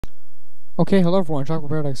Okay, hello everyone, Tropi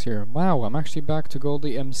Global here. Wow, I'm actually back to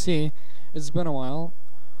Goldy MC. It's been a while.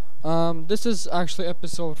 This is actually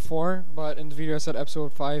episode 4, but in the video I said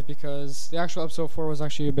episode 5 because the actual episode 4 was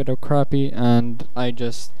actually a bit of crappy and I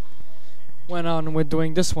just went on with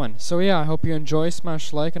doing this one. So yeah, I hope you enjoy,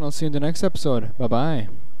 smash like, and I'll see you in the next episode. Bye bye.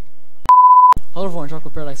 Hello everyone,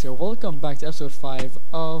 Tropi Global here. Welcome back to episode 5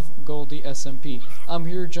 of Goldy SMP. I'm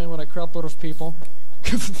here joined with a crap load of people.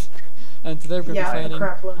 And today we're gonna be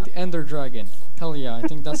fighting the Ender Dragon. Hell yeah, I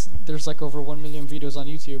think there's like over 1 million videos on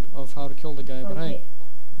YouTube of how to kill the guy, but hey,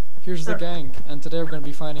 here's the gang, and today we're gonna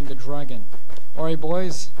be fighting the dragon. Alright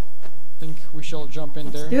boys, I think we shall jump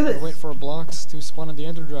in there and wait for blocks to spawn in the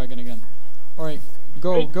Ender Dragon again. Alright,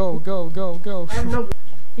 go. I have no.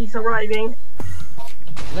 He's arriving.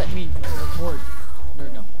 Let me record. There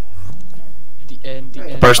we go. The end.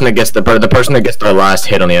 The person that gets the last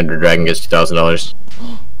hit on the Ender Dragon gets $2,000.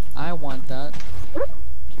 I want that.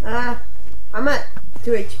 I'm at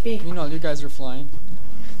 2 HP. You know, you guys are flying.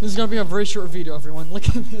 This is gonna be a very short video, everyone. Look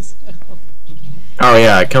at this. Oh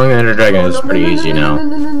yeah, killing the Ender Dragon is pretty easy now.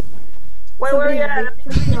 Wait, where are you at?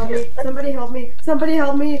 Somebody help me. Somebody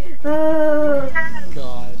help me. God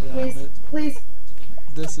damn it. Please.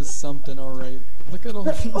 This is something, alright. Look at all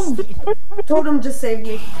these things. Totem just saved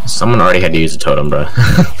me. Someone already had to use a totem, bro.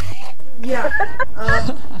 Yeah.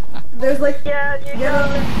 There's like.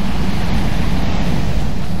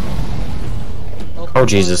 Oh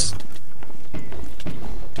Jesus.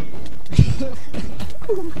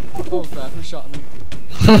 Oh crap, who shot me?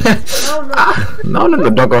 No,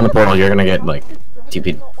 don't go in the portal. You're gonna get like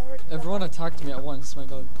TP'd. Everyone attacked me at once. My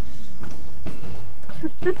God.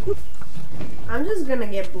 I'm just gonna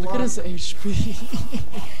get blocked. Look at his HP.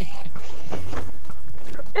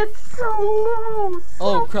 It's so low.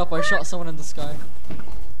 Oh crap! I shot someone in the sky.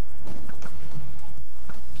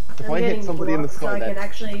 If I hit somebody in the sky, so I can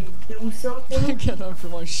actually do something. Get up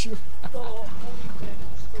from my shoe.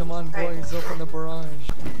 Come on, boys, open the barrage.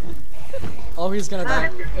 Oh, he's gonna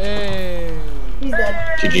die. Hey. He's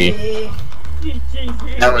dead. GG.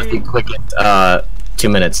 That was the quickest 2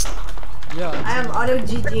 minutes. Yeah. I have auto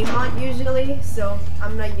GG mod usually, so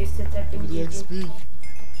I'm not used to typing the GG.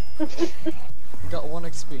 XP. Got 1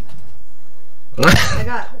 XP. I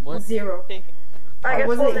got what? 0. I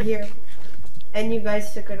wasn't here, and you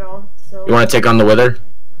guys took it all. So. You want to take on the Wither?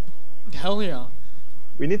 Hell yeah.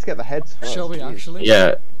 we need to get the heads first. Shall we actually?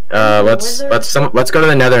 Yeah. Let's go to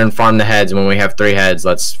the Nether and farm the heads. When we have 3 heads,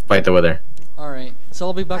 let's fight the Wither. Alright, so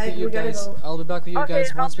I'll be back with you guys. I'll be back with you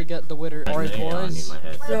guys once we get the Wither. Alright, boys.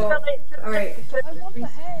 So, alright.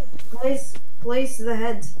 Place the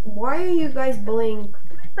heads. Why are you guys bullying?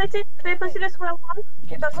 Can I place it as well?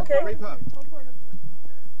 If that's okay.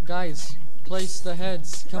 Guys, place the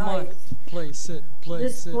heads. Come on. Place it. Place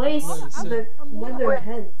Just it. place the Wither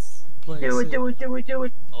heads. Place Do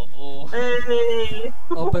it. Oh. Hey.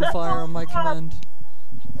 Open fire on my command.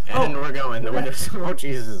 And we're going. The Wither. Oh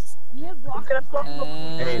Jesus.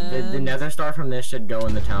 Hey, the Nether star from this should go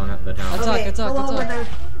in the town. Attack. Hello, Wither.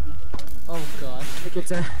 Oh god.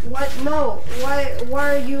 What? No.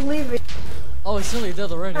 Why are you leaving? Oh, it's nearly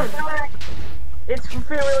dead already. It's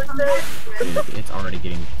really sad. Dude, it's already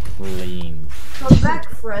getting clean. Come back,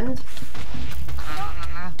 friend.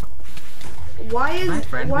 Why is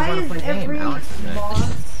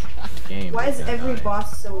every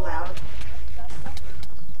boss so loud?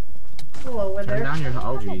 Hello, Wither. Turn down your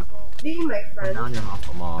OG. Be my Turn friend. down your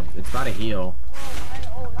hostile mob. It's about to heal.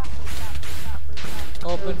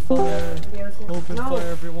 Open fire. Open fire,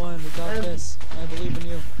 everyone. We got this. I believe in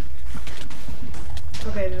you.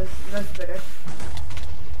 Okay, that's better.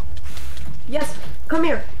 Yes, come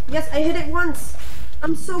here. Yes, I hit it once.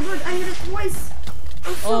 I'm so good. I hit it twice.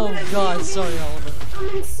 I'm so good at Oh god, video sorry, games. Oliver. I'm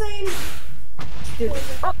insane. Dude.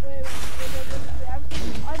 Oh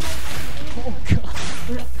god.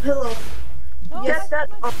 Hello. Yes.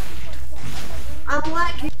 I'm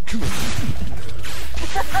lagging.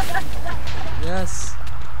 Yes.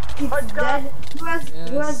 It's dead. Who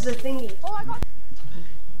has the thingy?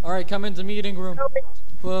 Alright, come into meeting room.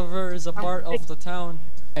 Whoever is a part of the town.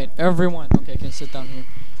 Alright, everyone. Okay, can sit down here.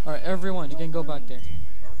 Alright, everyone, you can go back there.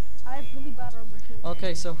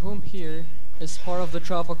 Okay, so whom here is part of the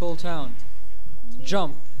tropical town?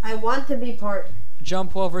 Jump. I want to be part.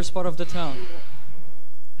 Jump whoever is part of the town.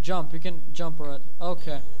 Jump, you can jump right.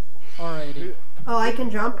 Okay. Alrighty. Oh, I can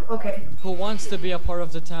jump? Okay. Who wants to be a part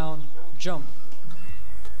of the town? Jump.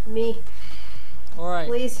 Me. Alright.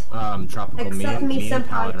 Please. Tropical Accept me, and senpai.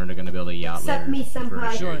 Paladin are gonna be able to yacht Accept later. me,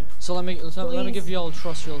 senpai. Sure. So let me give you all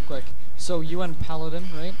trust real quick. So you and Paladin,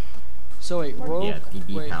 right? So wait, Rogue. Yeah,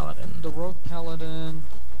 DB wait, Paladin. The Rogue Paladin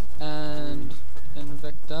and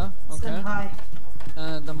Invicta. Okay. Senpai.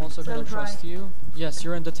 And I'm also gonna Senpai. trust you. Yes,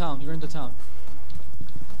 you're in the town. You're in the town.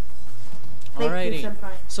 Thank Alrighty. you,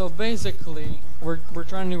 Senpai. So basically, we're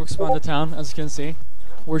trying to expand the town, as you can see.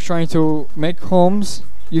 We're trying to make homes.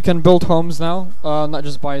 You can build homes now, not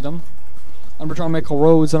just buy them. And we're trying to make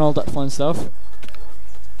roads and all that fun stuff.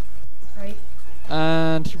 Right.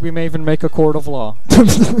 And we may even make a court of law.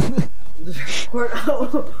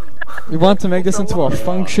 We want to make this into a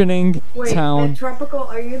functioning Wait, town. Tropical,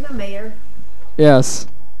 are you the mayor? Yes.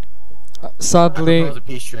 Sadly. A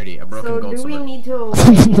peace treaty, a broken So gold do we sword. need to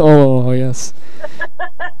Oh yes.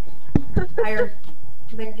 hire?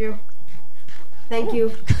 Thank you. Thank you.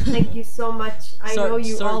 Thank you so much. I know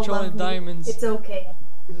you start all throwing love diamonds. me. It's okay.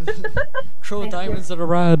 Throw Thank diamonds you. that are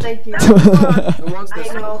rad. Thank you. Who wants this?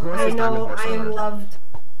 I know, Who wants I this diamond know, horse I am armor? loved.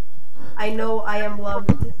 I know I am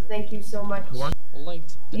loved. Thank you so much. Who wants-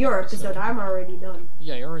 Liked the Your episode, I'm already done.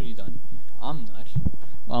 Yeah, you're already done. I'm not.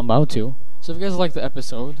 I'm about to. So if you guys like the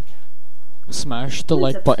episode, smash the Please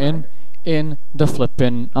like button subscribe. in the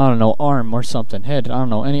flippin', I don't know, arm or something, head, I don't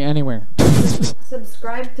know, anywhere.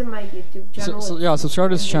 Subscribe to my YouTube channel. Yeah,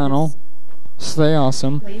 subscribe to this channel. Stay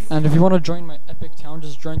awesome. Please. And if you want to join my epic town,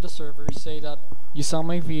 just join the server. Say that you saw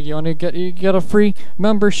my video and you get a free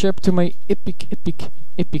membership to my epic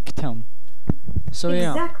town. So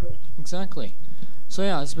yeah, Exactly. exactly. So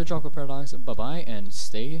yeah, it's been Tropical Paradox. Bye bye and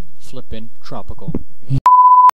stay flippin' tropical.